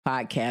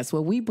Podcast,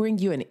 where we bring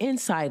you an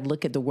inside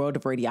look at the world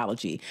of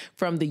radiology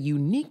from the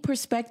unique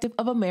perspective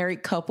of a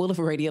married couple of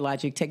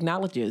radiologic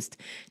technologists.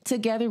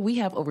 Together, we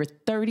have over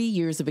 30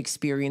 years of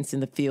experience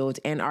in the field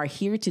and are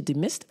here to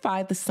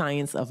demystify the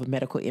science of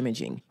medical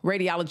imaging.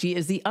 Radiology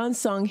is the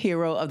unsung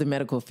hero of the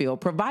medical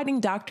field, providing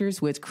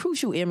doctors with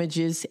crucial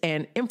images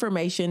and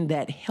information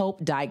that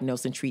help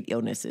diagnose and treat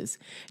illnesses.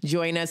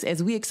 Join us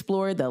as we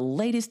explore the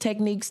latest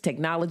techniques,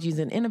 technologies,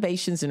 and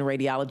innovations in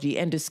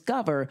radiology and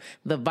discover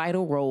the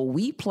vital role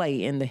we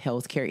play in the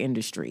healthcare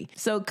industry.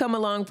 So come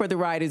along for the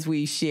ride as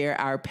we share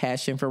our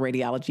passion for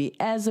radiology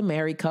as a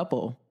married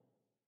couple.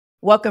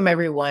 Welcome,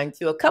 everyone,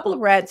 to a couple of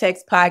Rad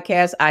Techs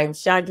podcasts. I'm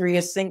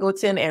Chandria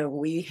Singleton, and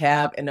we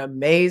have an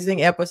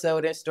amazing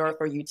episode in store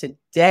for you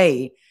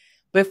today.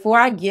 Before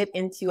I get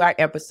into our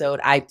episode,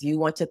 I do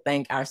want to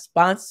thank our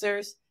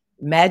sponsors,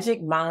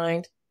 Magic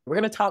Mind. We're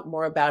going to talk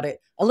more about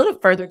it a little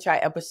further into our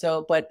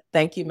episode, but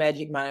thank you,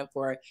 Magic Mind,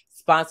 for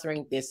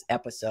sponsoring this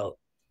episode.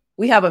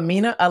 We have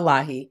Amina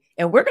Alahi,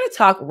 and we're going to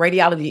talk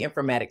radiology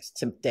informatics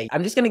today.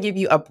 I'm just going to give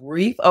you a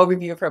brief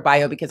overview of her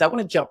bio because I want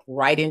to jump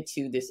right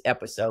into this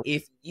episode.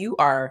 If you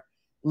are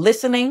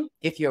listening,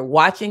 if you're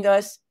watching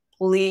us,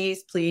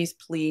 please, please,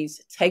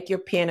 please take your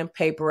pen and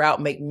paper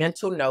out, make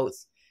mental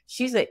notes.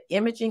 She's an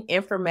imaging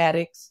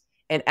informatics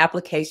and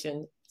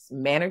application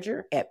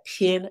manager at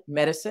Penn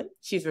Medicine.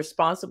 She's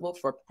responsible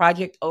for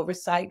project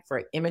oversight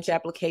for image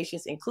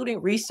applications,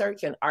 including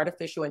research and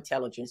artificial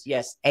intelligence.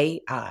 Yes,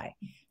 AI.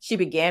 She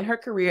began her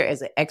career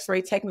as an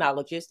X-ray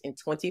technologist in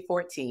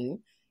 2014.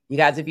 You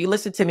guys, if you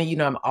listen to me, you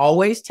know I'm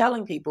always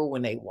telling people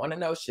when they want to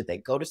know, should they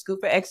go to school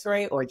for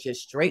X-ray or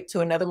just straight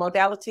to another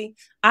modality?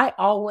 I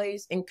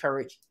always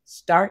encourage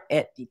start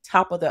at the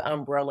top of the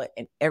umbrella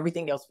and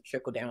everything else will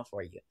trickle down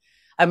for you.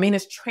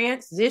 Amina's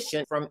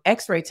transition from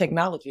X-ray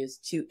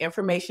technologist to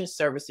information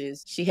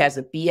services. She has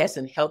a BS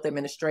in health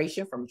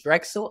administration from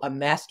Drexel, a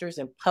master's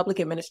in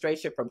public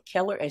administration from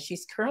Keller, and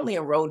she's currently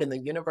enrolled in the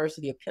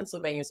University of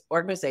Pennsylvania's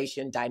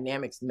Organization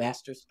Dynamics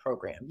Master's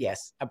Program.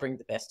 Yes, I bring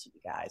the best to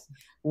you guys.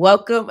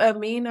 Welcome,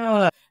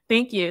 Amina.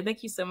 Thank you.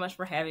 Thank you so much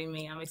for having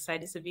me. I'm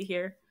excited to be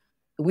here.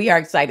 We are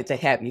excited to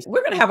have you.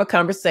 We're going to have a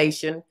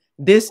conversation.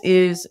 This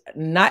is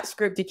not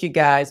scripted, you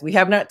guys. We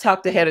have not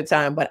talked ahead of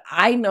time, but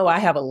I know I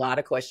have a lot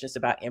of questions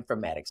about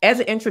informatics. As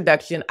an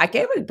introduction, I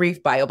gave a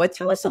brief bio, but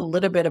tell us a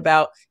little bit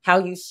about how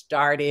you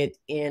started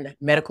in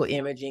medical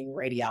imaging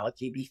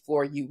radiology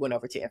before you went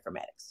over to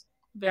informatics.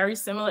 Very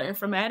similar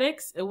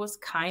informatics. It was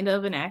kind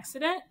of an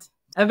accident,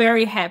 a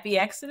very happy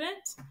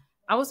accident.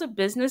 I was a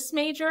business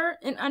major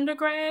in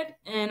undergrad,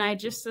 and I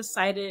just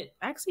decided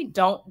I actually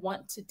don't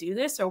want to do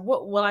this, or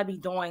what will I be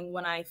doing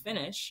when I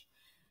finish?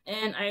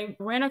 And I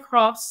ran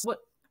across what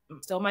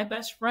still my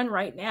best friend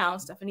right now,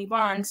 Stephanie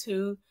Barnes,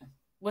 who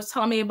was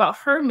telling me about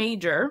her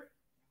major.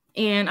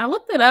 And I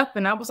looked it up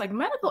and I was like,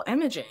 medical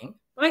imaging.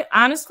 But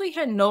I honestly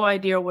had no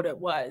idea what it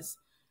was.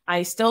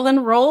 I still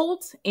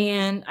enrolled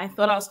and I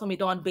thought I was going to be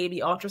doing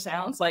baby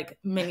ultrasounds like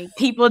many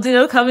people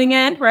do coming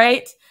in,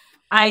 right?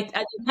 I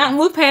did not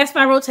move past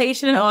my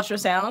rotation in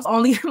ultrasounds,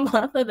 only a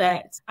month of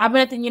that. I've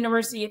been at the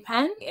University of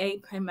Penn,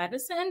 Penn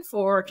Medicine,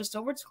 for just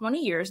over 20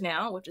 years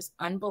now, which is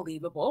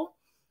unbelievable.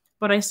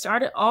 But I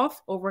started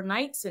off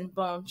overnights in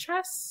bone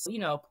chest,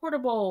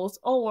 portables,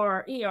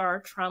 OR,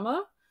 ER,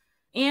 trauma.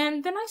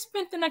 And then I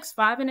spent the next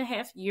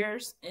 5.5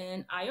 years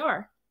in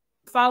IR.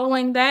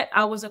 Following that,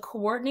 I was a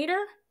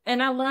coordinator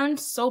and I learned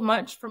so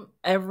much from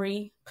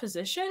every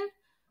position.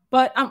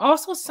 But I'm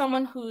also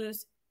someone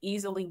who's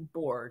easily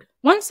bored.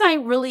 Once I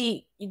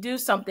really do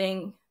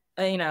something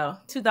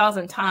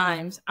 2,000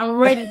 times, I'm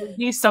ready to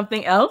do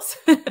something else.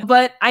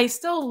 But I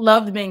still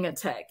loved being a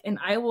tech and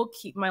I will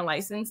keep my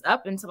license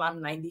up until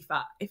I'm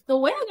 95. The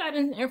way I got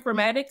into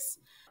informatics,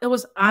 it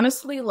was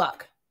honestly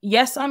luck.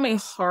 Yes, I'm a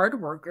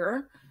hard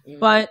worker,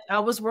 but I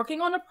was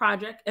working on a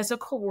project as a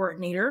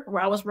coordinator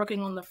where I was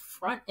working on the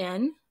front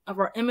end of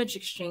our image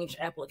exchange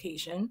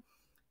application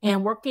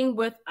and working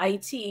with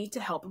IT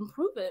to help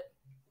improve it.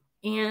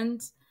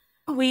 And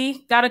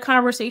we got a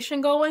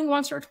conversation going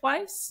once or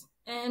twice,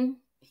 and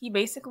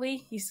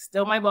he's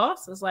still my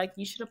boss, was like,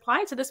 you should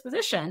apply to this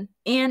position.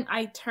 And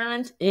I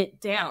turned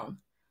it down.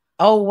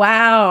 Oh,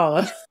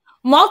 wow.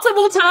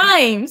 Multiple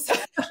times.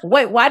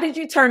 Wait, why did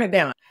you turn it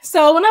down?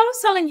 So when I was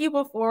telling you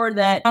before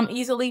that I'm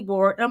easily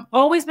bored, I've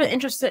always been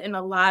interested in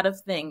a lot of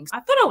things. I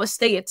thought I would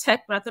stay at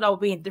tech, but I thought I would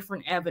be in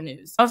different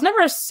avenues. I was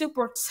never a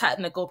super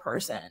technical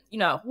person,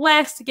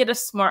 last to get a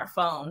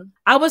smartphone.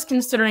 I was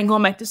considering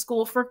going back to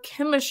school for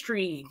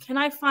chemistry. Can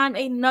I find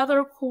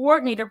another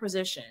coordinator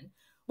position?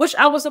 Which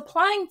I was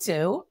applying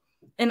to.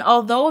 And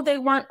although they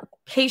weren't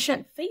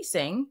patient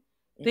facing,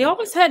 they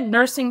always had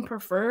nursing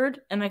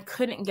preferred, and I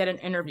couldn't get an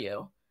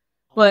interview.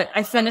 But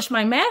I finished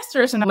my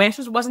master's and the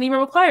master's wasn't even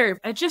required.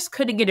 I just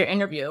couldn't get an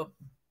interview.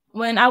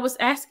 When I was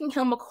asking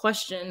him a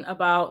question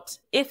about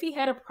if he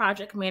had a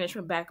project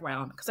management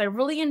background, because I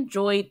really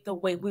enjoyed the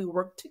way we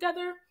worked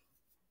together,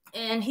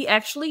 and he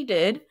actually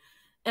did.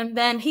 And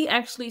then he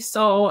actually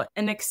saw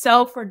an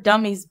Excel for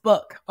Dummies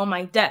book on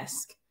my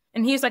desk.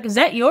 And he's like, is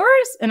that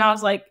yours? And I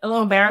was like, a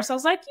little embarrassed. I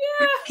was like,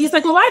 yeah. He's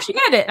like, well, why'd you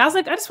get it? I was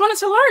like, I just wanted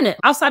to learn it.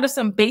 Outside of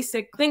some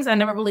basic things, I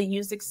never really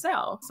used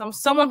Excel. So I'm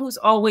someone who's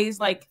always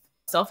like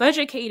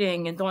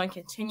self-educating and doing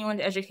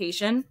continuing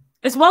education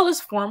as well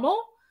as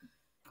formal.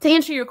 To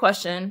answer your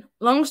question,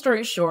 long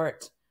story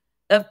short,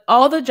 of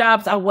all the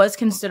jobs I was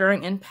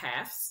considering in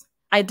paths,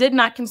 I did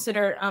not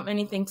consider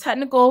anything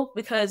technical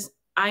because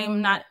I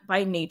am not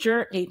by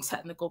nature a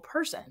technical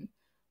person.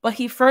 But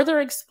he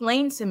further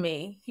explained to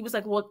me, he was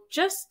like, well,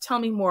 just tell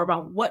me more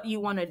about what you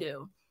want to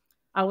do.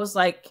 I was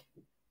like,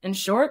 in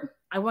short,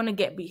 I want to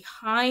get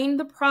behind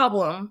the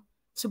problem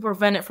to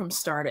prevent it from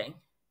starting,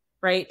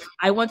 right?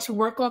 I want to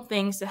work on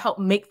things to help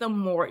make them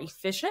more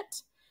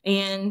efficient.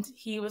 And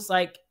he was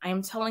like, I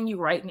am telling you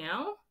right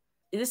now,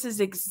 this is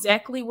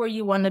exactly where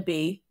you want to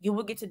be. You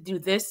will get to do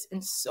this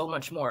and so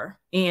much more.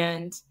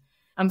 And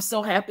I'm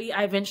so happy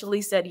I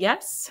eventually said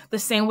yes. The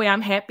same way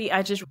I'm happy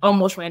I just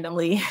almost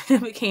randomly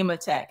became a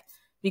tech,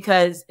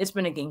 because it's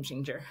been a game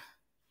changer.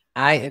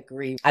 I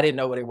agree. I didn't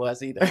know what it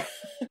was either.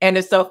 And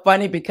it's so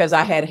funny because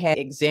I had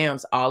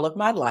exams all of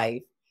my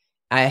life.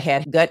 I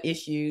had gut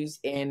issues,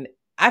 and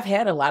I've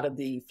had a lot of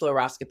the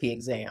fluoroscopy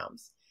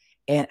exams.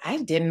 And I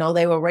didn't know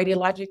they were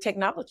radiologic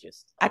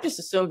technologists. I just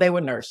assumed they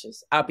were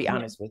nurses. I'll be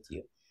honest with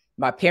you.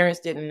 My parents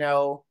didn't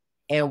know,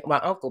 and my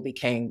uncle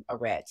became a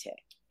rad tech.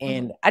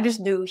 And I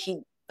just knew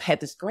he had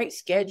this great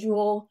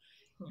schedule.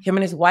 Him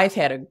and his wife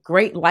had a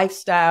great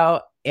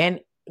lifestyle.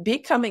 And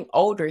becoming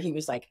older, he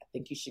was like, I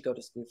think you should go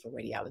to school for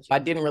radiology. I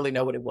didn't really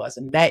know what it was.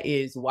 And that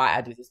is why I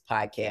do this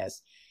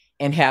podcast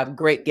and have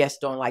great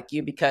guests on like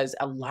you, because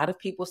a lot of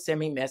people send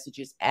me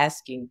messages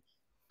asking,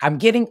 I'm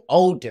getting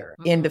older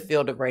in the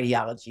field of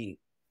radiology.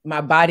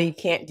 My body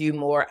can't do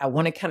more. I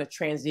want to kind of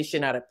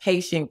transition out of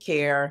patient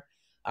care.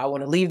 I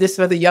want to leave this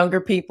for the younger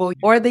people,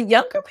 or the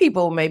younger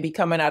people may be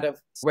coming out of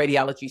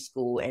radiology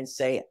school and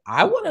say,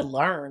 I want to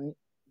learn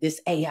this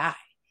AI.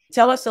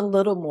 Tell us a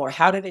little more.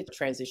 How did it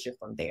transition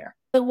from there?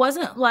 It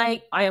wasn't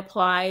like I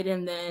applied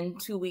and then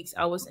 2 weeks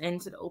I was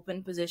into the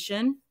open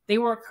position. They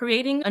were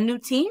creating a new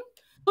team.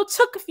 It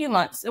took a few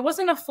months. It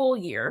wasn't a full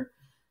year.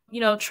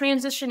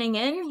 Transitioning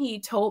in, he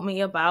told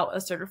me about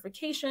a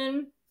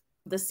certification.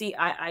 The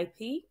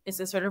CIIP is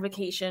a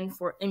certification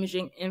for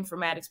imaging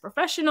informatics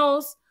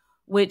professionals,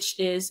 which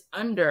is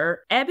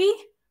under ABI,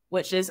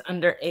 which is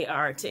under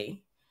ART.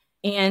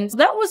 And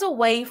that was a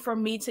way for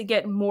me to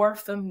get more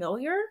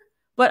familiar.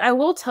 But I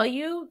will tell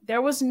you,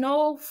 there was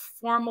no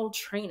formal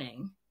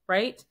training,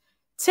 right?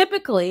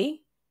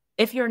 Typically,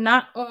 if you're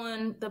not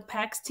on the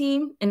PACS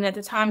team, and at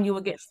the time you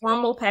would get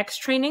formal PACS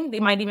training, they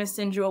might even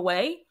send you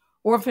away.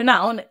 Or if you're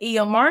not on the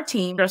EMR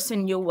team, they'll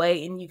send you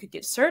away and you could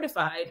get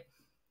certified.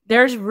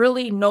 There's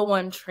really no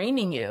one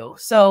training you.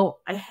 So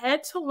I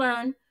had to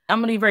learn. I'm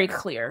going to be very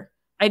clear.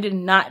 I did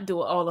not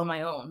do it all on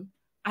my own.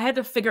 I had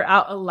to figure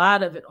out a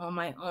lot of it on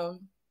my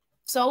own.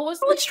 So it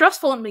was really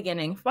stressful in the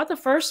beginning. For about the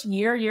first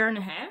year and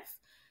a half,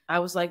 I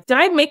was like, did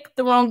I make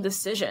the wrong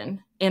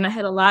decision? And I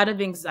had a lot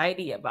of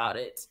anxiety about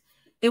it.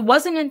 It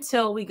wasn't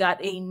until we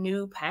got a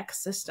new PACS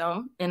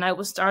system and I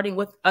was starting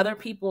with other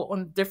people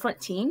on different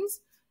teams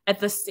at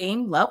the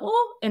same level.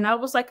 And I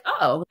was like,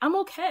 oh, I'm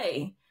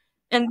okay.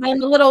 And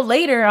then a little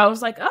later, I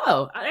was like,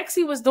 oh, I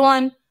actually was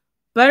doing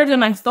better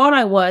than I thought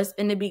I was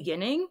in the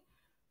beginning.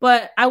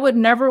 But I would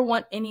never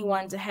want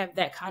anyone to have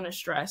that kind of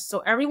stress. So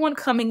everyone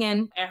coming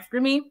in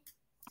after me,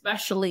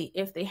 especially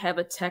if they have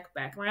a tech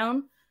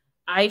background,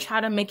 I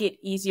try to make it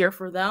easier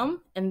for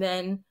them. And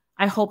then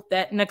I hope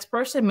that next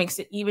person makes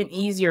it even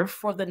easier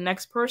for the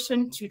next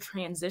person to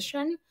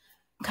transition.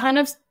 Kind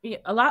of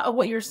a lot of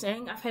what you're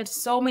saying. I've had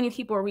so many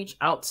people reach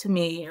out to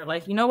me or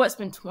like, you know what, it's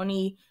been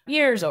 20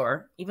 years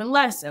or even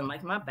less. And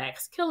like, my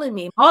back's killing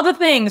me. All the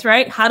things,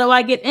 right? How do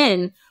I get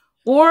in?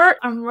 Or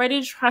I'm ready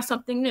to try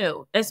something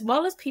new, as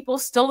well as people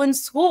still in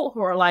school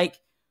who are like,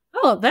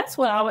 oh, that's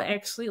what I would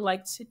actually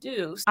like to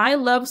do. I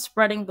love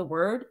spreading the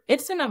word.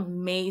 It's an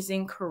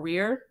amazing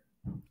career.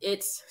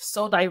 It's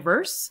so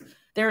diverse.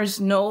 There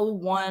is no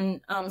one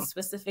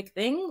specific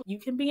thing. You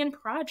can be in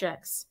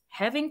projects.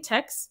 Having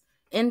techs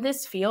in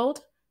this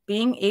field,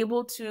 being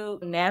able to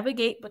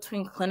navigate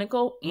between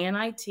clinical and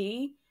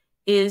IT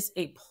is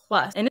a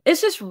plus. And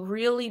it's just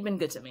really been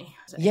good to me.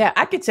 Yeah,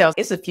 I could tell.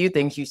 It's a few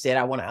things you said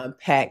I want to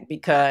unpack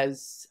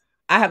because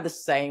I have the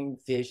same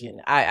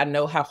vision. I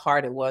know how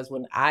hard it was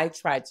when I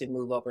tried to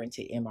move over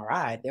into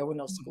MRI. There were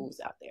no schools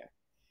out there.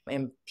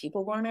 And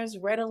people weren't as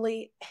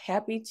readily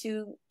happy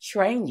to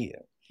train you.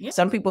 Yeah.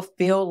 Some people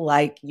feel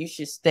like you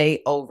should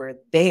stay over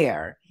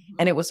there.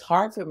 And it was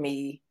hard for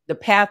me. The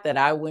path that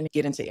I went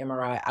get into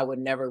MRI, I would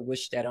never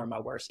wish that on my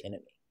worst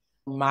enemy.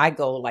 My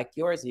goal, like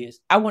yours,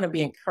 is I want to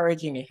be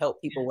encouraging and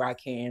help people where I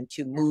can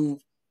to move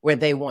where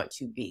they want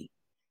to be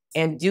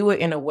and do it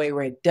in a way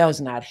where it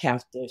does not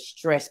have to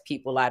stress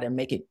people out and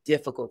make it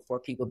difficult for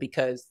people,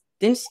 because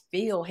this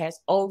field has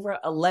over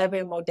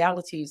 11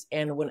 modalities.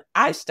 And when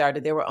I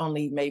started, there were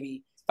only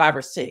maybe 5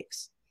 or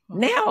 6.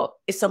 Now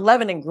it's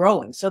 11 and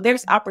growing. So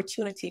there's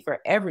opportunity for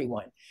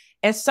everyone.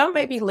 And some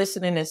may be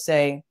listening and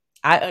say,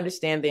 I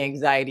understand the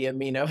anxiety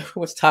Amina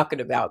was talking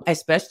about,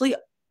 especially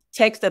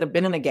techs that have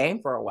been in the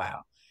game for a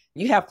while.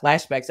 You have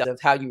flashbacks of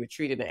how you were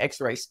treated in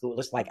X-ray school.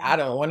 It's like, I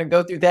don't want to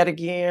go through that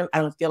again. I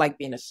don't feel like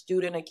being a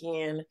student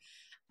again.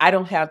 I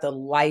don't have the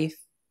life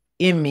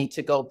in me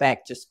to go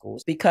back to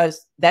schools,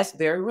 because that's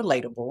very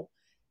relatable.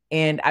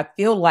 And I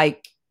feel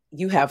like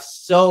you have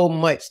so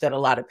much that a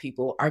lot of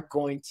people are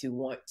going to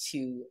want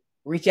to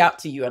reach out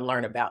to you and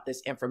learn about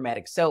this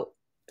informatics. So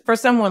for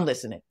someone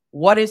listening,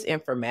 what is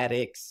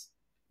informatics?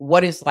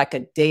 What is like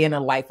a day in the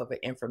life of an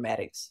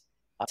informatics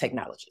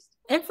technologist?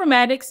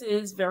 Informatics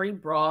is very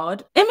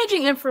broad.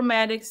 Imaging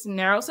informatics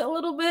narrows it a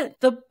little bit.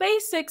 The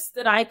basics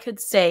that I could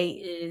say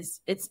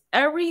is it's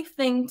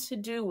everything to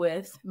do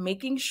with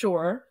making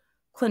sure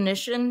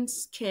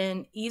clinicians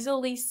can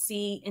easily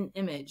see an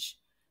image.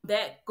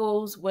 That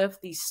goes with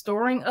the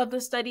storing of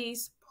the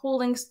studies,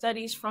 pulling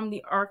studies from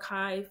the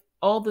archive,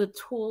 all the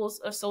tools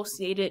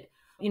associated,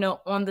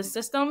 on the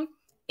system.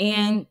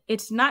 And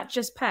it's not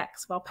just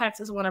PACS. While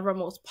PACS is one of our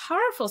most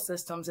powerful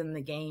systems in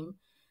the game,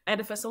 at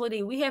the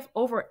facility, we have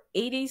over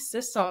 80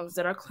 systems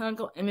that our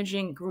clinical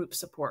imaging group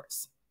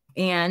supports.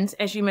 And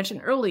as you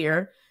mentioned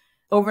earlier,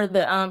 over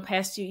the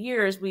past 2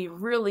 years, we've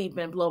really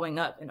been blowing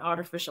up in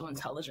artificial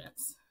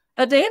intelligence.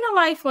 A day in the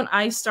life when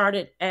I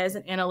started as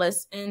an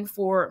analyst, and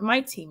for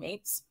my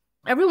teammates,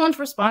 everyone's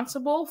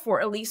responsible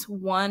for at least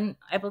one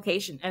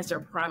application as their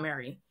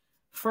primary.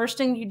 First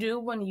thing you do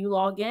when you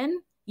log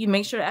in, you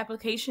make sure the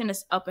application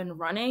is up and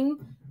running.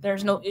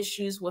 There's no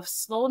issues with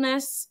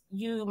slowness.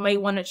 You may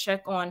want to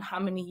check on how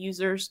many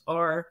users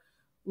are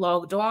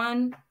logged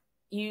on.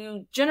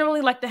 You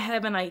generally like to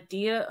have an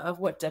idea of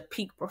what the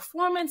peak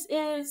performance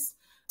is,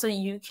 so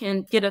you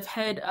can get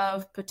ahead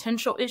of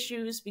potential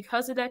issues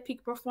because of that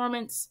peak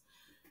performance.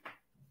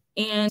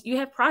 And you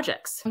have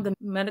projects. The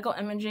medical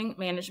imaging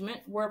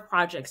management, we're a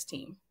projects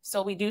team.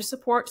 So we do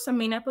support some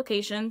main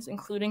applications,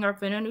 including our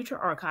vendor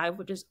neutral archive,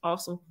 which is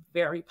also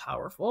very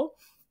powerful.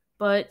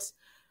 But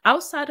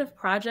outside of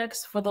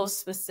projects for those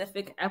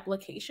specific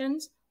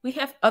applications, we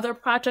have other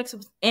projects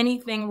with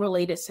anything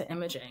related to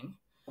imaging.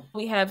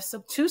 We have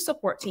two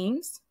support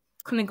teams,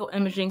 clinical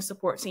imaging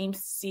support team,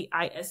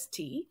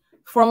 CIST,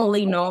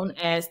 formerly known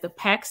as the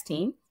PACS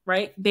team,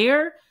 right?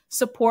 Their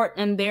support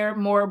and they're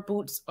more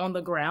boots on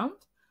the ground.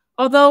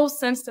 Although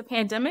since the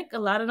pandemic, a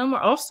lot of them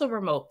are also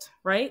remote,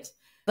 right?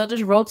 They'll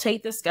just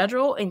rotate the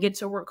schedule and get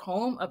to work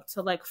home up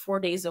to like 4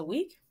 days a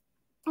week,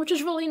 which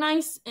is really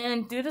nice,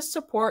 and do the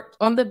support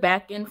on the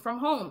back end from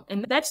home.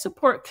 And that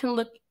support can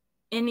look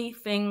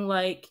anything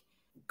like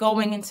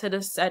going into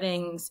the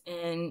settings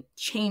and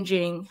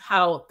changing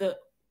how the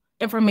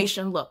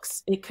information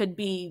looks. It could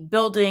be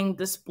building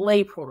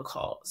display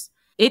protocols.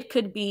 It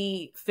could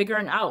be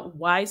figuring out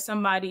why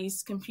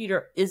somebody's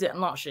computer isn't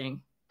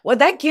launching. Well,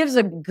 that gives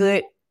a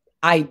good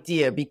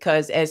idea,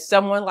 because as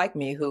someone like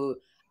me who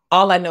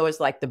all I know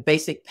is like the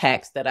basic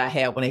packs that I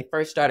had when they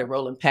first started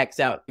rolling packs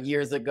out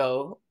years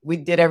ago, we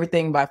did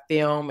everything by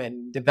film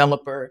and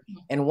developer.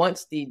 And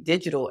once the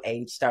digital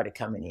age started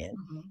coming in,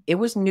 it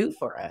was new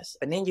for us.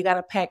 And then you got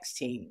a packs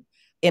team.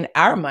 In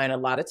our mind, a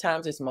lot of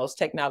times, as most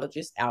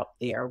technologists out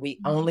there, we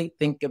only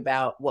think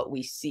about what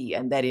we see,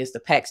 and that is the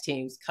packs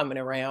teams coming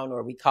around,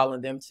 or we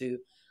calling them to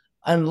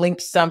unlink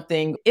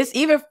something. It's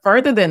even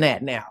further than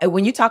that now. And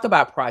when you talk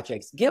about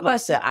projects, give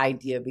us an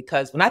idea,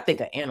 because when I think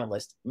of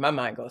analyst, my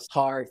mind goes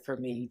hard for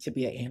me to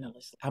be an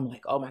analyst. I'm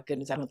like, oh my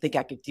goodness, I don't think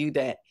I could do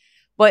that.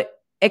 But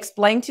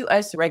explain to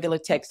us regular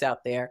techs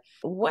out there,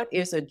 what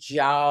is a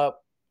job,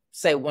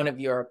 say one of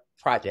your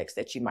projects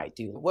that you might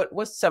do?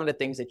 What's some of the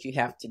things that you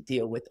have to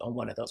deal with on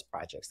one of those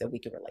projects that we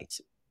can relate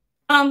to?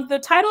 The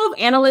title of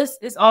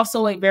analyst is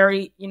also a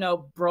very,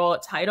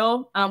 broad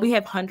title. We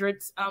have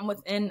hundreds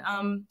within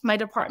my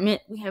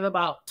department. We have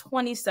about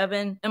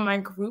 27 in my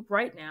group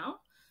right now.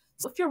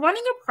 So if you're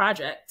running a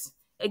project,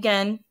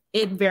 again,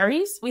 it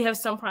varies. We have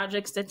some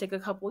projects that take a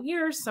couple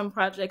years, some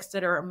projects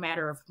that are a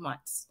matter of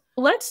months.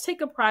 Let's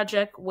take a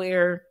project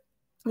where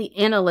the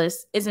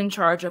analyst is in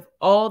charge of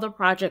all the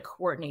project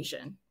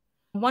coordination.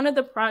 One of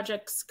the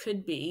projects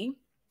could be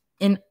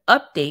an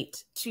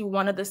update to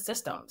one of the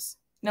systems.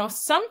 Now,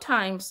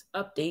 sometimes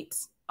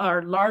updates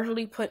are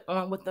largely put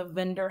on what the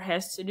vendor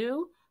has to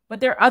do, but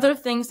there are other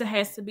things that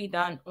has to be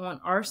done on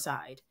our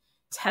side.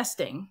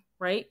 Testing,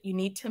 right? You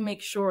need to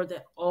make sure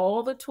that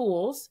all the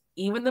tools,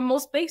 even the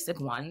most basic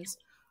ones,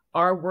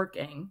 are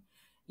working.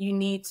 You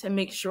need to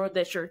make sure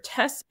that your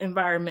test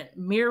environment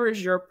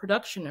mirrors your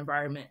production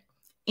environment.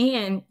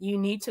 And you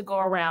need to go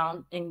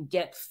around and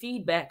get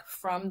feedback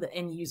from the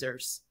end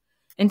users.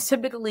 And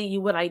typically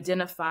you would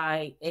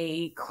identify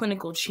a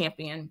clinical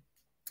champion,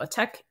 a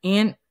tech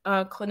and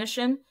a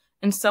clinician,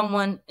 and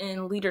someone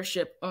in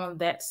leadership on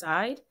that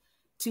side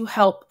to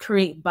help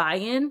create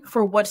buy-in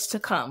for what's to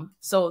come.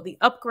 So the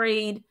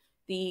upgrade,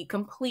 the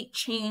complete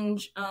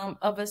change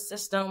of a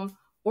system,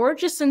 or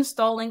just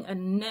installing a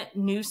net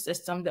new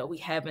system that we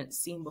haven't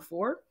seen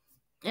before.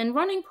 And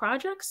running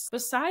projects,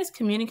 besides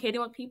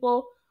communicating with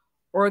people,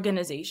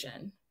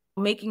 organization,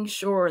 making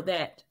sure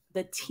that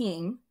the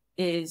team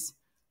is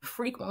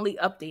frequently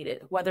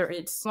updated, whether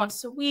it's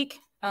once a week,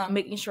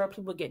 making sure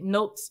people get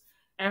notes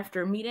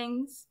after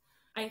meetings.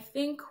 I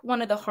think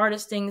one of the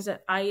hardest things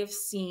that I have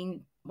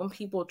seen when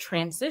people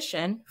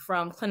transition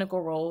from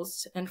clinical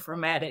roles to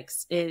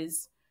informatics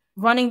is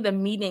running the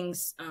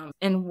meetings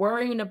and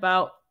worrying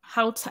about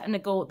how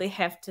technical they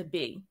have to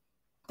be.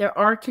 There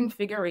are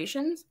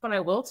configurations, but I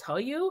will tell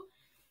you,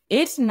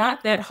 it's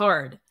not that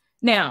hard.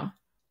 Now,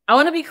 I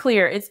want to be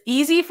clear. It's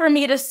easy for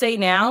me to say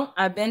now.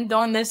 I've been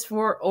doing this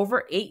for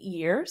over 8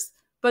 years,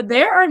 but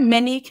there are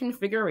many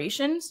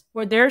configurations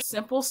where there are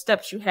simple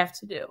steps you have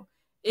to do.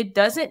 It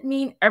doesn't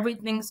mean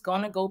everything's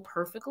going to go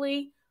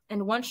perfectly.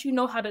 And once you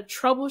know how to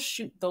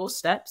troubleshoot those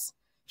steps,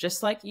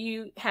 just like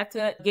you have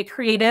to get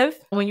creative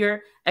when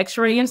you're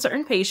x-raying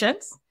certain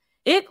patients,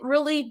 it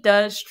really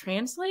does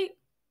translate.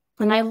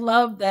 And I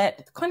love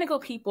that clinical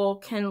people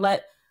can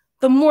let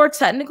the more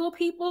technical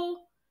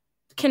people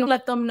can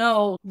let them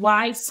know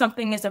why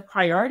something is a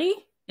priority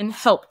and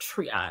help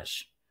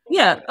triage.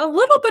 Yeah, a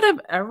little bit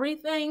of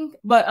everything,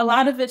 but a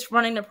lot of it's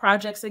running the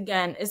projects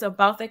again is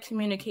about the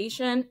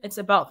communication. It's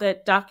about the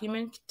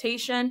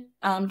documentation,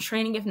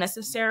 training if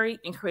necessary,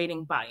 and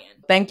creating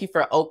buy-in. Thank you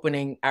for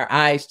opening our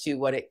eyes to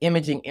what an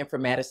imaging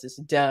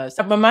informaticist does.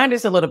 My mind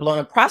is a little blown.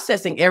 I'm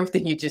processing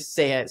everything you just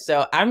said.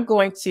 So I'm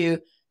going to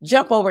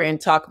jump over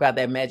and talk about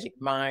that magic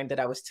mind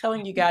that I was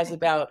telling you guys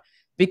about,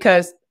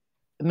 because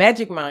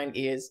magic mind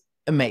is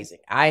amazing.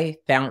 I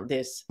found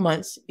this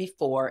months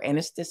before, and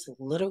it's this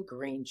little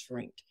green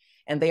drink.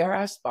 And they are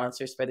our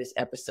sponsors for this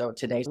episode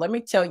today. Let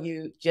me tell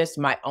you just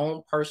my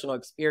own personal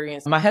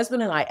experience. My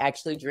husband and I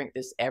actually drink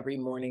this every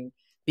morning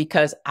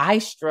because I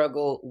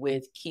struggle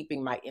with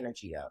keeping my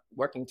energy up.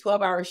 Working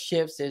 12-hour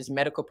shifts as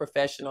medical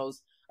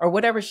professionals, or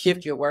whatever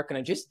shift you're working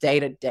on, just day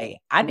to day.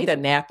 I need a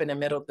nap in the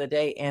middle of the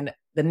day, and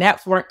the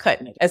naps weren't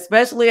cutting it,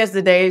 especially as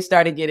the days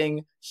started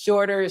getting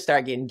shorter,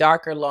 started getting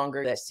darker,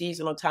 longer, that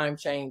seasonal time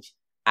change.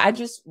 I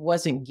just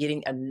wasn't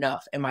getting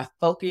enough, and my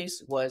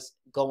focus was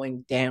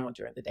going down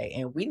during the day.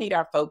 And we need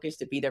our focus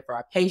to be there for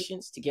our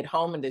patients, to get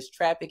home in this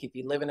traffic. If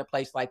you live in a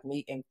place like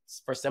me, and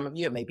for some of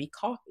you, it may be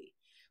coffee.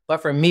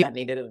 But for me, I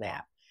needed a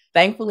nap.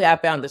 Thankfully, I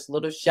found this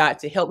little shot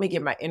to help me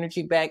get my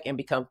energy back and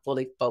become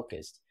fully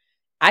focused.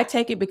 I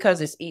take it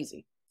because it's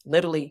easy.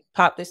 Literally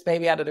pop this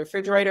baby out of the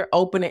refrigerator,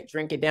 open it,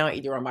 drink it down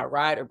either on my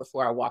ride or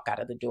before I walk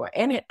out of the door.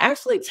 And it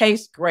actually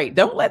tastes great.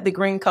 Don't let the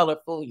green color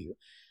fool you.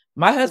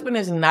 My husband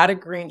is not a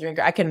green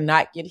drinker. I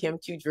cannot get him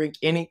to drink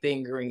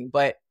anything green,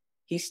 but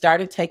he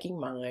started taking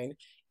mine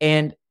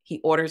and he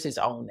orders his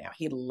own now.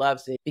 He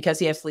loves it because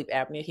he has sleep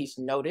apnea. He's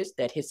noticed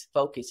that his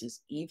focus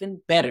is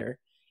even better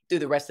through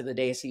the rest of the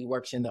day as he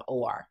works in the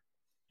OR.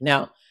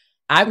 Now,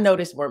 I've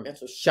noticed more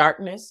mental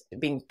sharpness,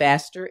 being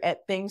faster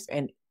at things,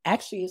 and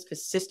actually is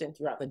consistent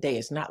throughout the day.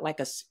 It's not like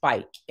a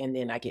spike and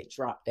then I get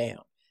dropped down.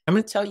 I'm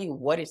going to tell you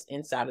what is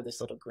inside of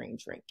this little green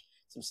drink.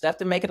 Some stuff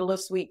to make it a little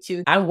sweet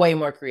too. I'm way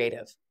more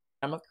creative.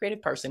 I'm a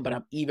creative person, but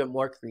I'm even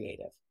more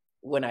creative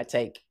when I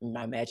take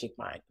my magic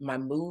mind. My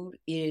mood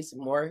is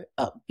more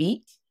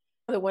upbeat.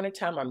 In the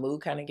wintertime, my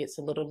mood kind of gets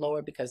a little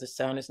lower because the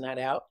sun is not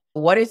out.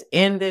 What is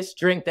in this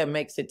drink that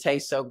makes it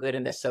taste so good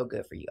and that's so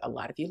good for you? A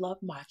lot of you love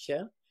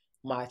matcha.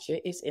 Matcha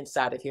is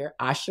inside of here.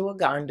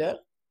 Ashwagandha.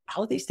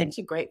 All of these things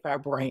are great for our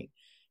brain.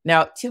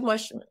 Now, 2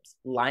 mushrooms,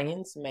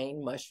 lion's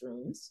mane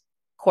mushrooms,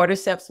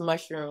 cordyceps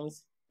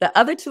mushrooms. The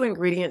other 2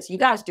 ingredients, you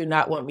guys do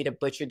not want me to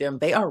butcher them.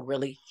 They are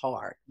really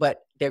hard,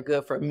 but they're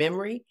good for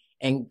memory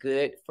and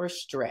good for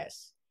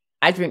stress.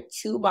 I drink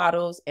 2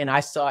 bottles and I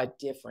saw a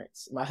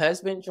difference. My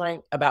husband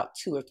drank about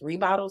 2 or 3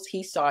 bottles.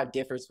 He saw a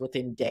difference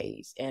within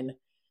days and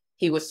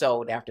he was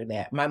sold after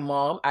that. My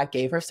mom, I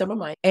gave her some of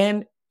mine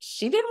and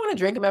she didn't want to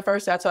drink them at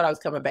first. So I thought I was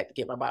coming back to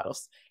get my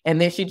bottles.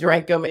 And then she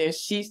drank them and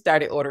she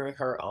started ordering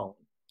her own.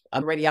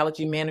 I'm a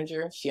radiology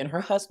manager. She and her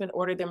husband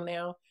ordered them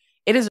now.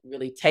 It is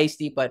really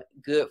tasty, but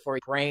good for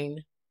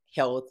brain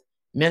health,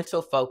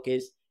 mental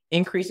focus,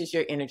 increases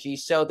your energy.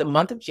 So the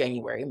month of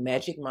January,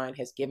 Magic Mind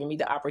has given me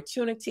the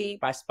opportunity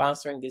by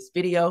sponsoring this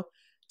video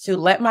to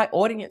let my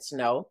audience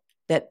know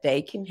that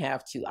they can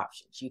have 2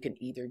 options. You can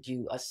either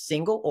do a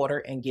single order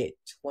and get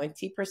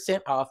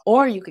 20% off,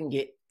 or you can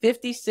get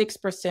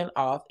 56%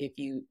 off if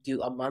you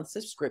do a month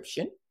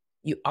subscription.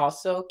 You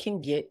also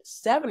can get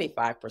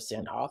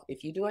 75% off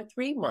if you do a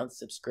 3-month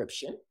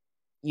subscription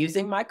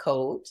using my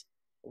code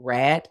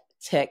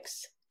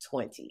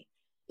RADTEX20.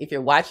 If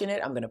you're watching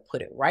it, I'm going to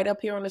put it right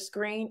up here on the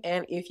screen.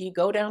 And if you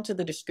go down to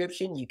the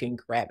description, you can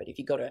grab it. If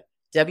you go to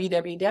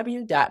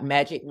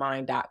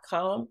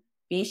www.magicmind.com,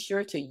 be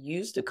sure to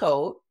use the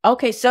code.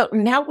 Okay, so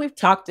now we've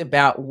talked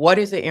about what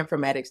is an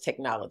informatics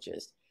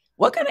technologist.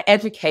 What kind of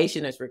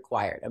education is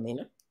required,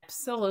 Amina?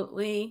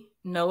 Absolutely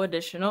no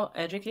additional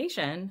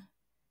education.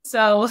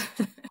 So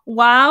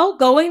while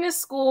going to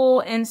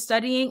school and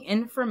studying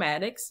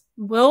informatics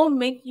will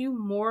make you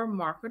more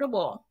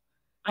marketable,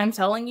 I'm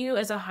telling you,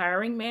 as a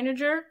hiring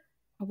manager,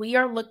 we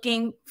are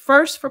looking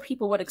first for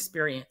people with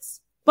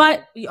experience.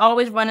 But we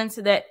always run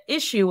into that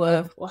issue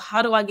of, well,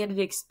 how do I get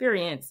the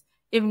experience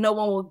if no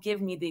one will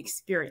give me the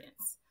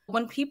experience?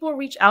 When people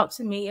reach out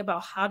to me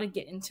about how to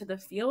get into the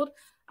field,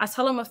 I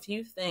tell them a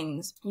few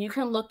things. You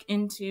can look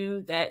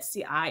into that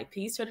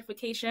CIP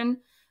certification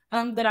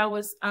that I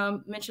was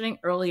mentioning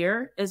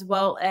earlier, as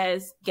well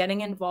as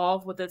getting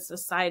involved with the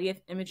Society of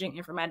Imaging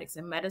Informatics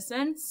and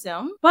Medicine,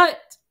 SIM.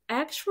 But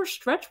ask for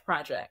stretch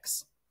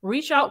projects.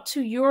 Reach out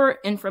to your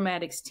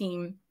informatics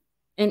team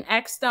and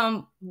ask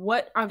them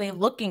what are they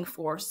looking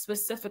for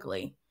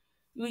specifically.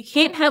 We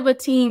can't have a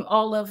team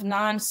all of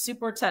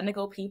non-super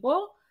technical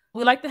people.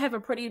 We like to have a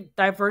pretty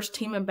diverse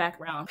team and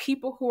background.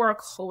 People who are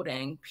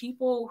coding,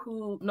 people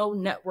who know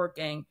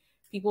networking,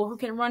 people who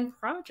can run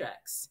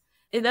projects.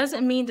 It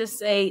doesn't mean to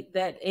say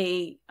that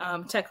a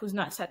tech who's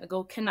not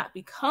technical cannot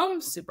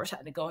become super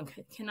technical and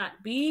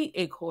cannot be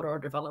a coder or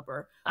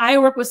developer. I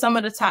work with some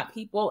of the top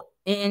people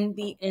in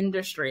the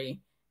industry,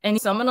 and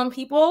some of them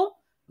people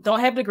don't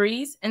have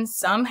degrees, and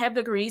some have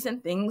degrees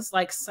in things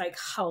like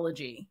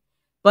psychology,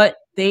 but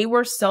they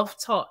were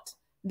self-taught.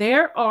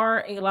 There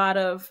are a lot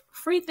of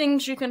free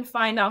things you can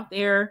find out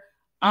there.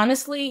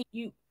 Honestly,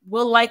 you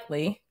will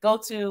likely go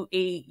to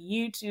a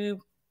YouTube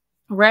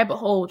rabbit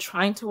hole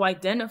trying to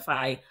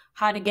identify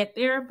how to get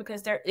there,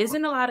 because there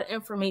isn't a lot of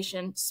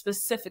information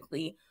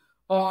specifically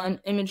on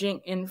imaging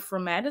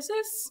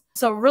informaticists.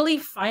 So really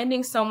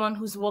finding someone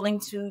who's willing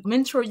to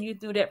mentor you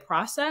through that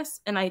process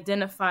and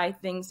identify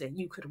things that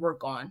you could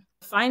work on.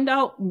 Find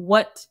out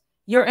what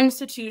your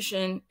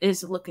institution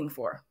is looking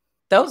for.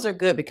 Those are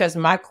good, because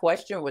my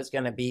question was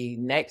going to be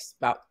next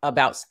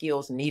about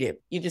skills needed.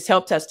 You just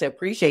helped us to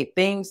appreciate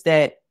things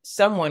that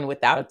someone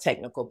without a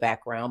technical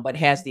background but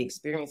has the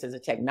experience as a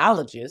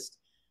technologist,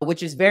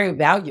 which is very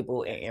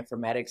valuable in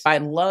informatics. I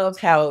love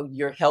how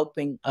you're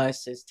helping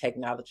us as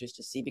technologists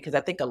to see, because I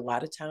think a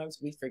lot of times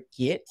we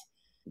forget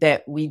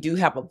that we do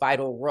have a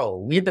vital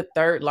role. We're the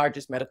third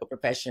largest medical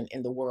profession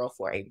in the world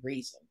for a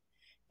reason.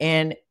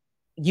 And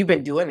you've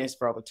been doing this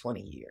for over 20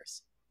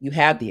 years. You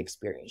have the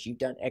experience. You've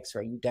done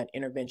X-ray, you've done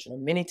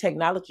interventional. Many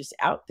technologists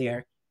out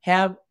there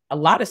have a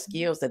lot of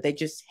skills that they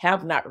just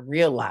have not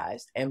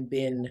realized and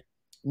been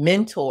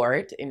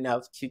mentored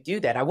enough to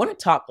do that. I want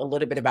to talk a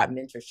little bit about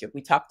mentorship.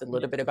 We talked a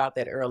little bit about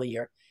that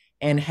earlier,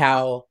 and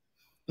how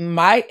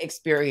my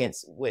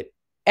experience with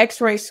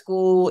X-ray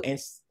school and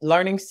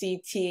learning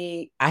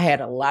CT, I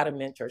had a lot of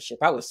mentorship.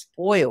 I was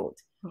spoiled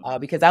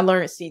because I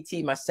learned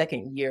CT my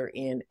second year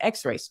in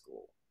X-ray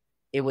school.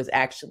 It was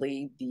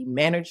actually the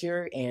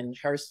manager and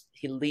her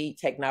lead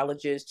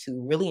technologist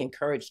who really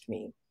encouraged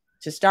me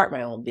to start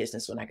my own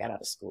business when I got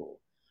out of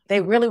school.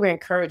 They really were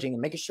encouraging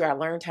and making sure I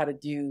learned how to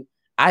do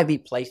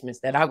IV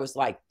placements, that I was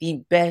like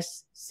the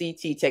best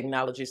CT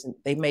technologist. And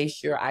they made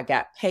sure I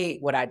got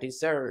paid what I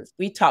deserved.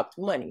 We talked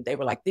money. They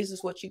were like, this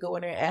is what you go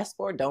in there and ask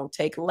for. Don't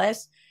take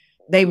less.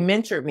 They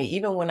mentored me.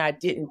 Even when I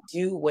didn't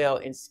do well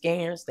in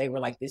scans, they were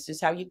like, this is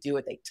how you do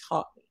it. They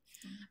taught me.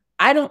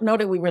 I don't know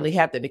that we really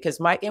have that,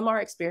 because my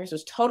MR experience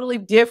was totally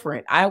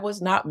different. I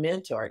was not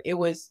mentored. It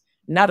was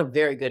not a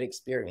very good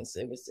experience.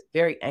 It was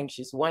very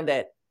anxious, one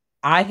that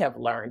I have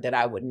learned that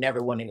I would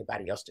never want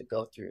anybody else to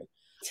go through.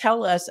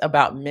 Tell us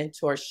about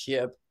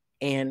mentorship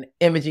and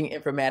imaging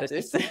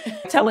informatics.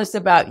 Tell us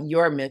about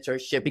your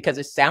mentorship, because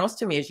it sounds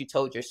to me, as you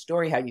told your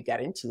story, how you got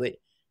into it,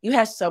 you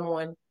had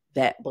someone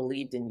that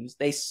believed in you.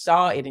 They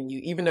saw it in you,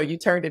 even though you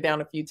turned it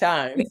down a few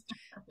times.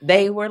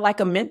 They were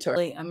like a mentor.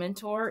 A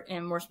mentor,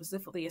 and more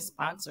specifically a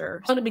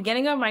sponsor. So in the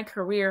beginning of my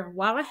career,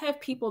 while I have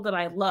people that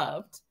I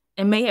loved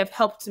and may have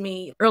helped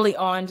me early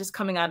on just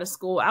coming out of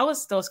school, I was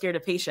still scared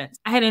of patients.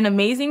 I had an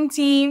amazing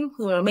team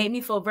who made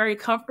me feel very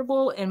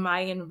comfortable in my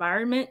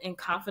environment and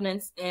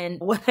confidence in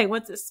what I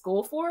went to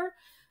school for.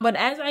 But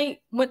as I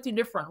went through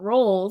different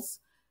roles,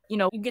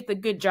 you get the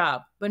good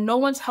job, but no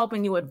one's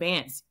helping you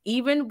advance,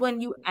 even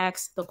when you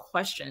ask the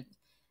question.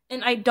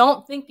 And I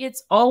don't think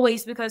it's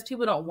always because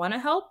people don't want to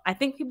help. I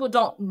think people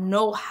don't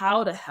know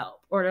how to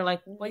help, or they're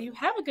like, well, you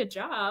have a good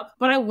job,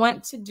 but I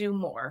want to do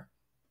more.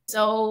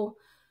 So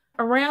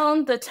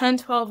around the 10,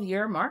 12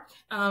 year mark,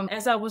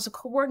 as I was a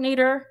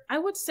coordinator, I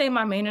would say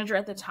my manager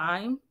at the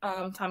time,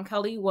 Tom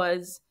Kelly,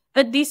 was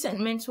a decent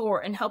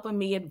mentor in helping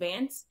me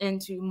advance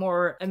into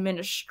more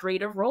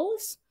administrative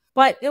roles.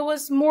 But it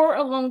was more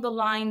along the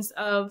lines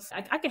of,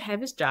 I could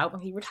have his job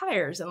when he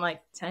retires in like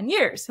 10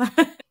 years.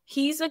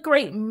 He's a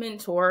great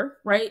mentor,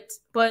 right?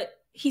 But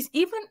he's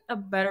even a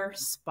better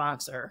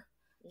sponsor.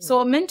 So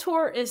a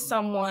mentor is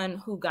someone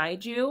who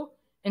guides you,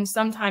 and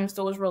sometimes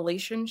those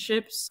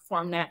relationships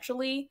form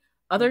naturally.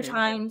 Other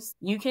times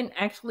you can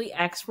actually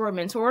ask for a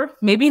mentor,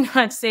 maybe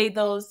not say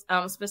those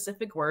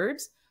specific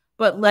words,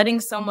 but letting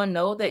someone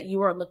know that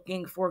you are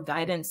looking for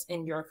guidance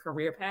in your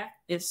career path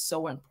is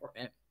so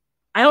important.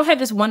 I don't have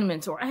just one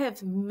mentor. I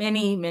have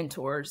many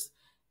mentors,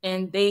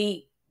 and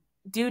they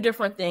do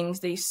different things.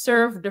 They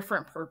serve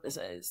different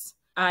purposes.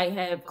 I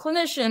have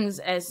clinicians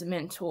as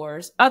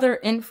mentors, other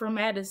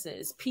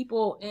informaticists,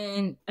 people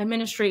in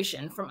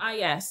administration from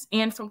IS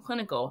and from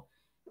clinical,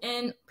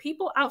 and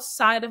people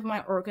outside of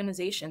my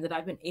organization that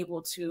I've been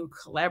able to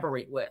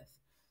collaborate with.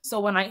 So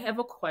when I have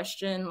a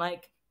question,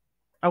 like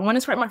I want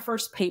to write my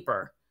first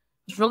paper,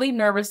 was really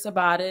nervous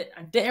about it.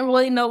 I didn't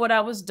really know what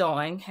I was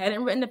doing.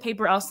 Hadn't written a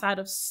paper outside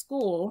of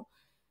school.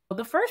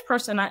 The first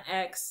person I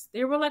asked,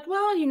 they were like,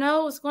 well,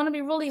 it's going to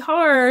be really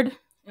hard.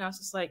 And I was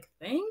just like,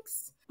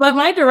 thanks. But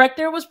my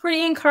director was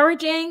pretty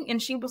encouraging,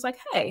 and she was like,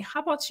 hey,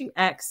 how about you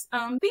ask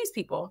these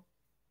people?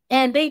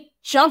 And they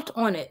jumped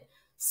on it,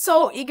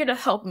 so eager to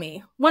help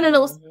me. One of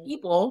those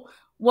people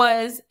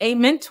was a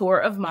mentor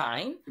of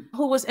mine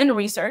who was in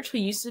research, who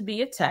used to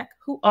be a tech,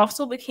 who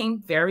also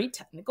became very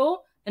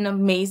technical, an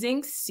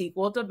amazing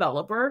SQL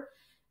developer.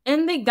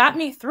 And they got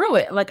me through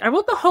it. Like, I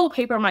wrote the whole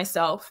paper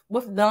myself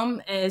with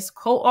them as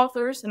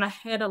co-authors, and I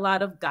had a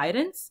lot of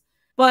guidance.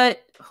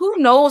 But who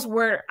knows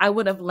where I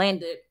would have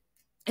landed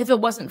if it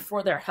wasn't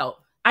for their help.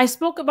 I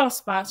spoke about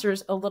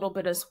sponsors a little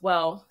bit as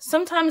well.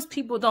 Sometimes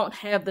people don't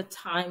have the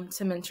time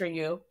to mentor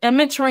you. And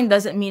mentoring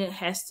doesn't mean it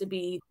has to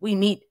be, we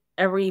meet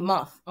every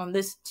month on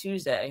this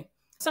Tuesday.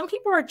 Some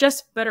people are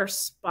just better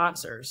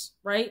sponsors,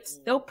 right?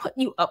 They'll put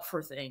you up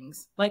for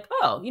things. Like,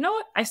 oh, you know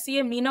what? I see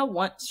Amina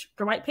wants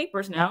to write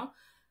papers now.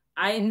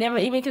 I never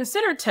even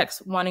considered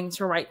techs wanting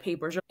to write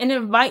papers, and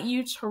invite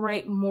you to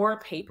write more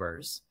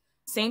papers.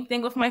 Same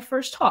thing with my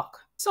first talk.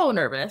 So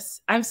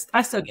nervous. I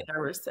still get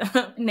nervous.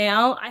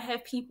 Now I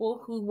have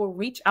people who will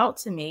reach out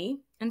to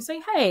me and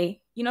say,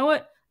 hey, you know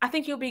what? I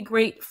think you'll be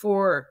great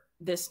for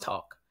this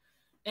talk.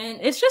 And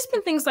it's just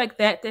been things like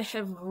that that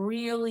have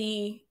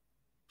really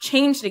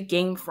changed the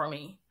game for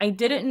me. I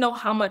didn't know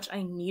how much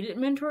I needed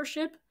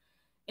mentorship.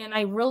 And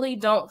I really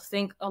don't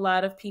think a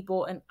lot of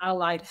people in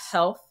allied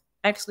health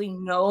actually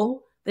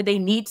know that they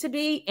need to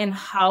be and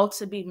how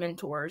to be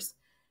mentors.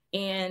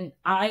 And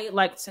I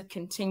like to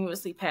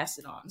continuously pass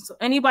it on. So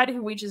anybody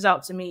who reaches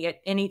out to me at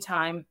any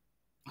time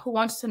who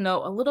wants to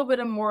know a little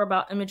bit more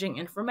about imaging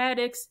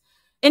informatics,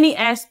 any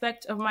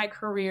aspect of my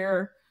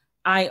career,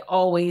 I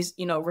always,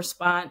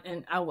 respond,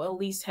 and I will at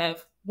least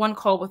have one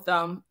call with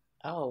them.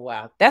 Oh,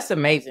 wow. That's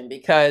amazing,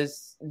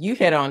 because you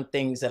hit on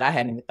things that I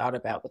hadn't even thought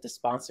about with the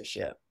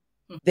sponsorship.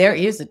 There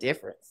is a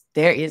difference.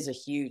 There is a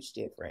huge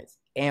difference.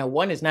 And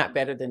one is not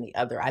better than the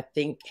other. I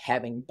think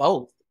having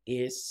both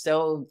is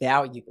so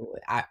valuable.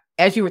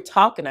 As you were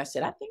talking, I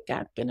said, I think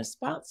I've been a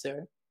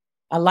sponsor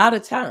a lot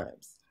of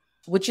times,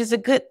 which is a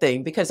good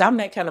thing, because I'm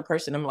that kind of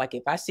person. I'm like,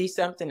 if I see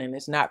something and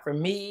it's not for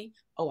me,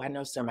 oh, I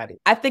know somebody.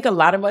 I think a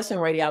lot of us in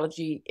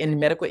radiology, in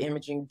medical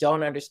imaging,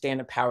 don't understand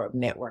the power of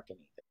networking.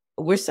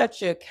 We're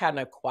such a kind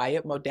of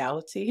quiet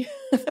modality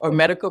or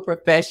medical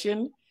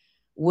profession,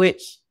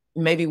 which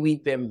maybe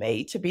we've been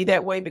made to be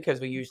that way because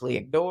we're usually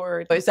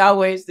ignored. It's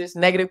always this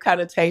negative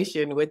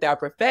connotation with our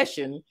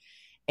profession.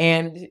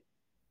 And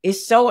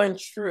it's so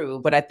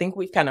untrue, but I think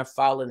we've kind of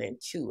fallen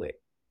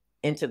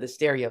into the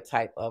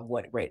stereotype of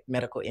what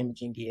medical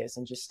imaging is,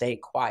 and just stay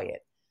quiet.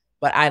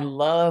 But I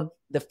love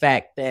the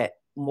fact that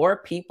more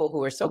people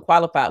who are so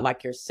qualified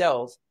like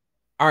yourself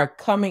are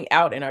coming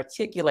out and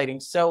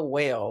articulating so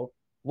well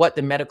what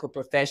the medical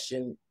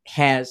profession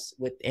has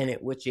within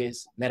it, which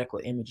is medical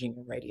imaging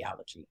and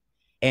radiology.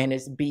 And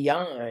it's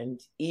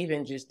beyond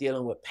even just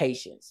dealing with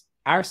patients.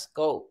 Our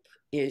scope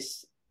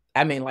is,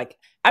 I'm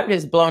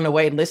just blown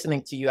away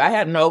listening to you. I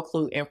had no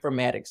clue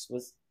informatics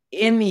was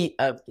any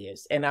of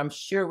this. And I'm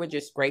sure we're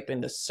just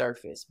scraping the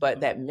surface. But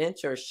that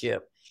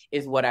mentorship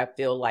is what I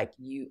feel like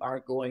you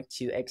are going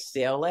to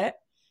excel at,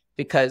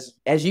 because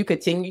as you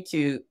continue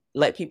to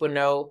let people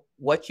know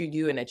what you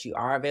do and that you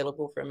are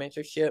available for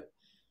mentorship,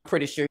 I'm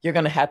pretty sure you're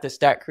going to have to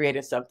start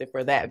creating something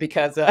for that,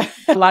 because a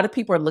lot of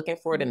people are looking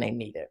for it and they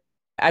need it.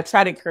 I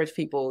try to encourage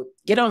people,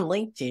 get on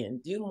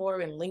LinkedIn, do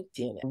more in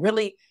LinkedIn, and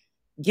really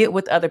get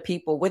with other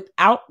people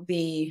without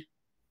the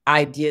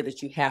idea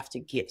that you have to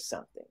get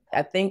something.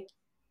 I think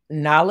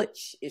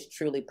knowledge is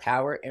truly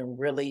power, and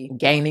really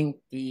gaining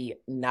the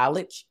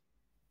knowledge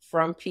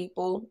from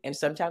people. And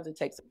sometimes it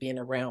takes being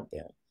around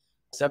them.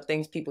 Some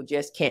things people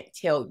just can't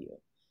tell you.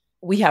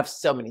 We have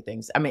so many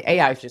things.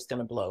 AI is just going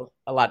to blow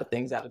a lot of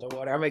things out of the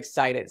water. I'm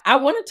excited. I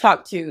want to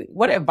talk to,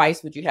 what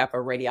advice would you have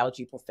for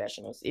radiology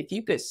professionals? If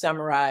you could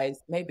summarize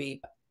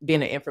maybe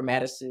being an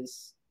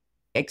informaticist,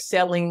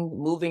 excelling,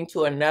 moving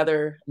to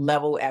another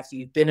level after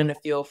you've been in the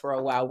field for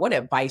a while, what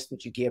advice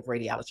would you give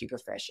radiology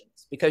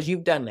professionals? Because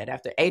you've done that.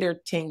 After 8 or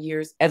 10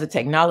 years as a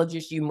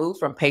technologist, you moved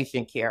from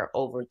patient care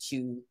over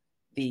to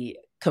the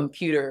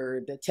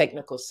computer, the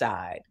technical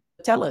side.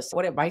 Tell us,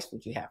 what advice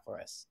would you have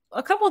for us?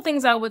 A couple of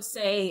things I would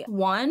say.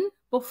 One,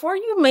 before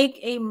you make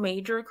a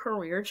major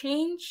career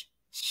change,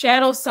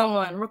 shadow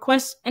someone,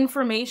 request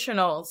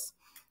informationals.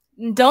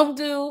 Don't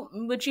do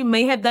what you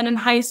may have done in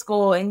high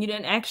school and you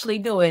didn't actually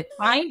do it.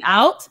 Find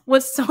out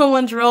what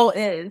someone's role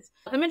is.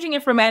 Imaging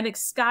informatics,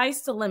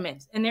 sky's the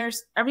limit. And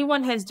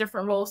everyone has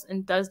different roles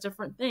and does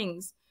different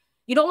things.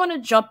 You don't want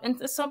to jump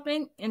into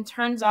something and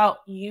turns out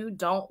you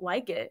don't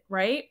like it,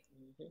 right?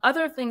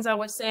 Other things I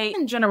would say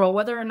in general,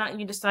 whether or not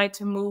you decide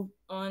to move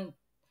on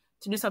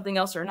to do something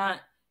else or not,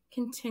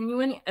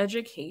 continuing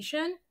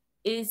education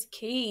is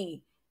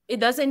key. It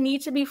doesn't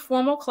need to be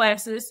formal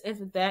classes if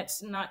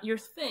that's not your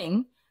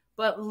thing,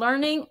 but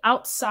learning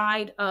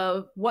outside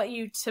of what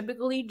you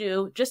typically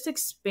do just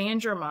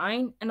expands your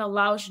mind and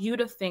allows you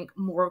to think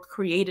more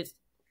creatively.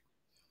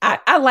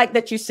 I like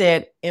that you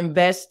said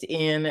invest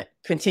in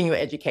continuing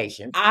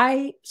education.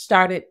 I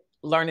started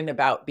learning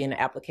about being an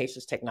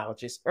applications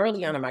technologist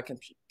early on in my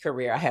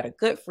career. I had a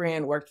good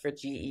friend worked for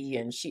GE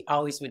and she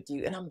always would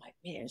do, and I'm like,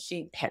 man,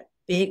 she had a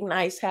big,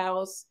 nice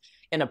house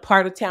in a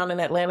part of town in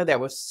Atlanta that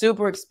was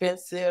super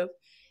expensive.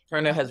 Her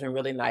and her husband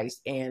really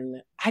nice.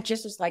 And I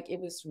just was like, it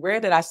was rare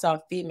that I saw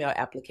a female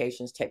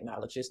applications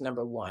technologist,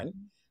 number one.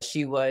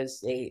 She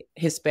was a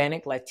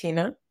Hispanic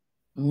Latina,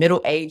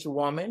 middle-aged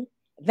woman.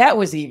 That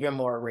was even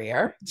more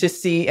rare to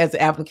see as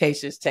an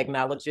applications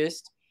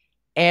technologist.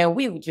 And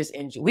we would just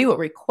enjoy, we would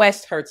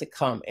request her to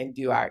come and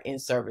do our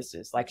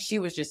in-services. Like she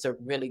was just a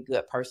really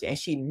good person and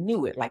she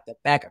knew it like the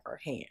back of her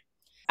hand.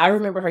 I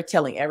remember her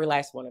telling every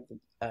last one of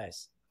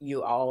us,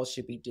 you all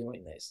should be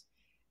doing this.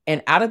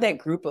 And out of that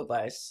group of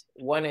us,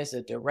 one is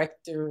a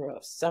director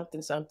of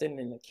something, something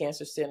in the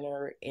cancer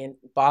center in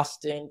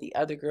Boston. The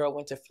other girl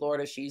went to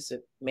Florida. She's a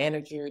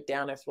manager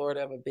down in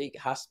Florida of a big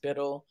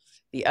hospital.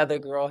 The other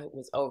girl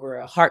was over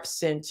a heart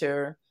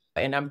center.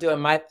 And I'm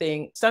doing my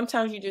thing.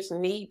 Sometimes you just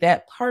need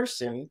that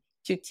person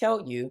to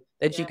tell you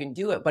that you can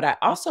do it. But I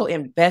also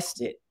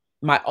invested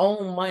my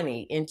own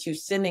money into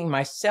sending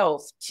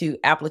myself to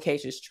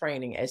applications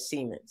training at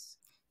Siemens.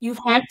 You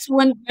have to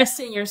invest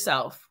in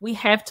yourself. We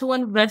have to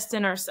invest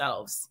in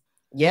ourselves.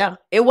 Yeah,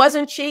 it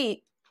wasn't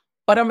cheap,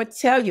 but I'm going to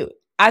tell you,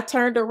 I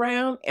turned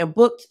around and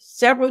booked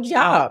several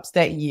jobs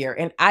that year.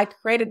 And I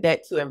credited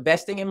that to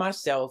investing in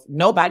myself.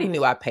 Nobody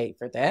knew I paid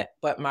for that,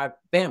 but my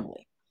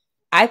family.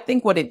 I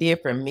think what it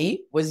did for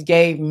me was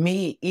gave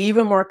me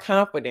even more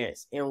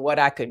confidence in what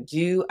I could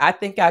do. I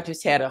think I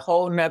just had a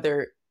whole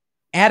nother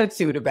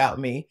attitude about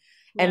me.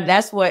 Yeah. And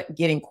that's what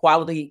getting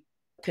quality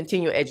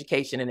continual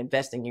education and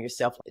investing in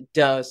yourself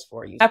does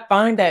for you. I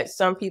find that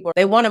some people,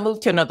 they want to move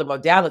to another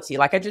modality.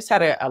 Like I just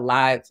had a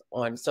live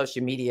on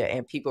social media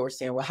and people were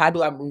saying, well, how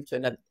do I move to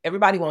another?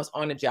 Everybody wants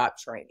on-the-job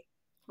training.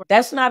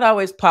 That's not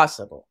always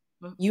possible.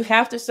 You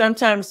have to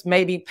sometimes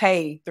maybe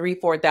pay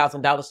 $3,000,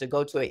 $4,000 to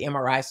go to an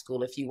MRI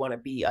school if you want to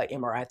be an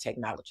MRI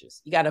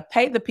technologist. You got to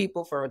pay the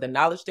people for the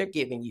knowledge they're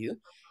giving you,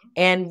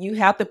 and you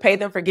have to pay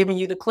them for giving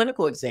you the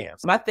clinical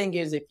exams. My thing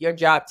is, if your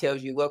job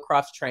tells you we'll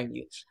cross-train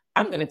you,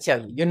 I'm going to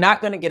tell you, you're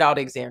not going to get all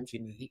the exams you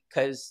need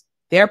because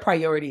their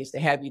priority is to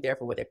have you there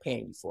for what they're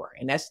paying you for.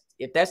 And that's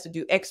if that's to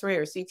do X-ray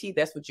or CT,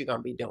 that's what you're going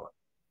to be doing.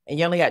 And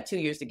you only got 2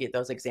 years to get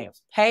those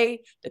exams.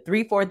 Pay the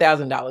 $3,000,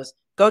 $4,000,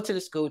 go to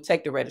the school,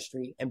 take the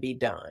registry, and be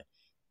done.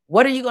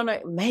 What are you going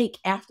to make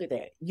after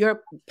that?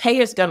 Your pay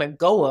is going to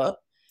go up.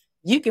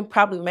 You can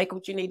probably make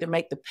what you need to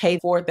make to pay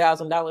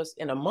 $4,000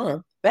 in a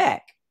month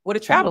back with a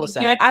travel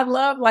assignment. I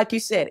love, like you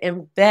said,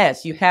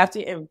 invest. You have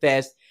to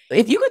invest.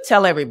 If you could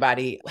tell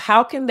everybody,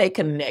 how can they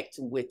connect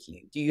with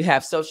you? Do you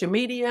have social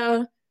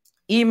media,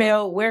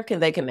 email? Where can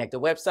they connect? The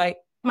website?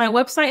 My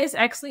website is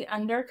actually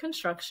under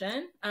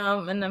construction.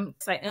 And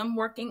I am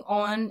working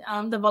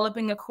on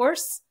developing a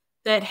course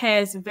that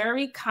has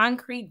very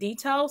concrete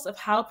details of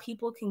how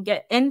people can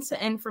get into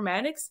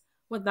informatics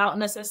without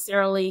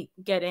necessarily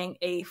getting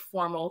a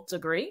formal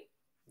degree.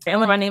 And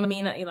my name is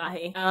Amina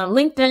Ilahi,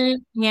 LinkedIn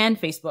and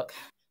Facebook.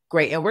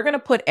 Great. And we're going to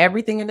put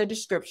everything in the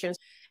description.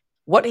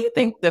 What do you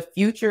think the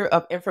future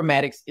of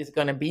informatics is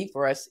going to be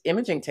for us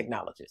imaging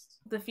technologists?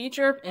 The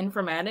future of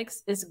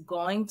informatics is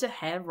going to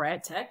have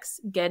rad techs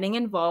getting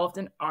involved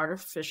in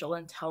artificial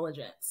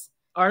intelligence.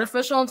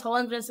 Artificial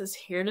intelligence is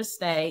here to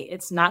stay.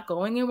 It's not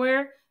going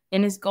anywhere.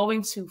 And is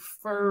going to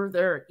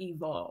further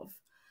evolve.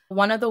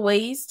 One of the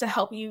ways to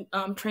help you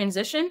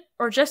transition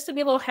or just to be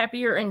a little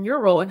happier in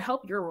your role and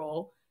help your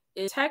role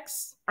is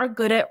techs are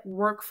good at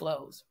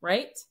workflows,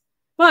 right?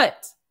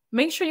 But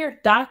make sure you're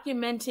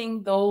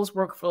documenting those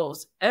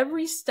workflows,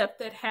 every step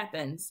that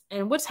happens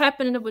and what's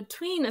happening in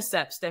between the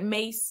steps that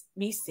may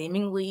be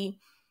seemingly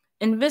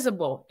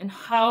invisible and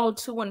how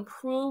to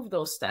improve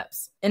those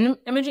steps. And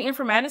imaging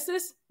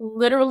informaticists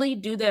literally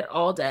do that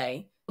all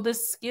day. The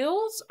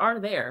skills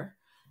are there.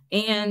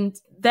 And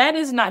that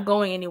is not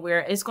going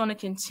anywhere. It's going to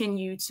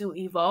continue to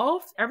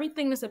evolve.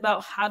 Everything is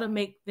about how to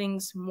make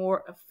things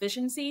more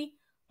efficiency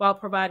while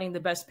providing the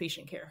best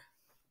patient care.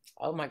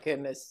 Oh my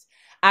goodness.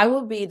 I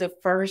will be the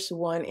first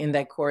one in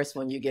that course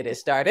when you get it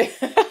started.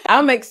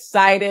 I'm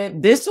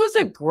excited. This was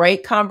a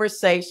great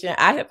conversation.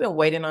 I have been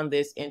waiting on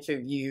this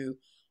interview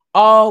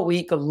all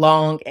week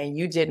long, and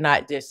you did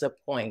not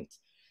disappoint.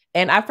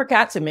 And I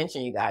forgot to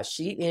mention, you guys,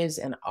 she is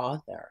an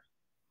author.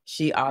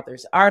 She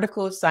authors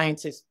articles,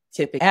 scientific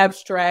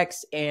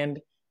abstracts, and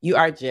you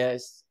are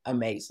just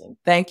amazing.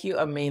 Thank you,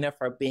 Amina,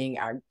 for being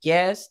our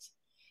guest.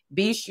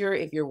 Be sure,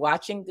 if you're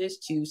watching this,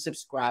 to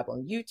subscribe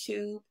on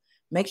YouTube.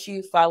 Make sure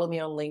you follow me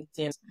on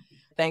LinkedIn.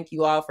 Thank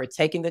you all for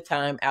taking the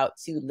time out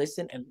to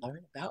listen and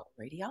learn about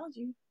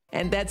radiology.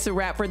 And that's a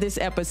wrap for this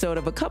episode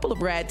of A Couple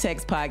of Rad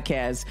Techs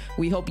podcast.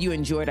 We hope you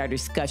enjoyed our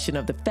discussion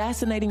of the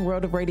fascinating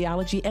world of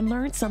radiology and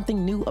learned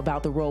something new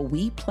about the role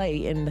we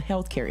play in the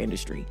healthcare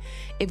industry.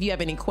 If you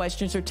have any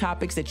questions or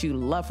topics that you'd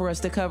love for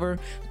us to cover,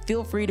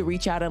 feel free to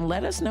reach out and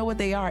let us know what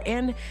they are.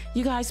 And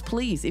you guys,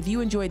 please, if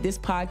you enjoyed this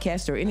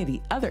podcast or any of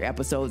the other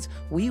episodes,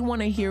 we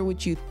want to hear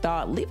what you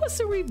thought. Leave us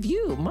a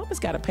review. Mama's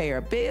got to pay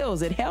her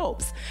bills. It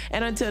helps.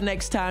 And until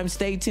next time,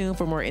 stay tuned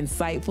for more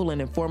insightful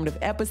and informative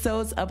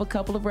episodes of A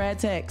Couple of Rad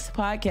Techs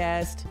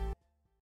podcast.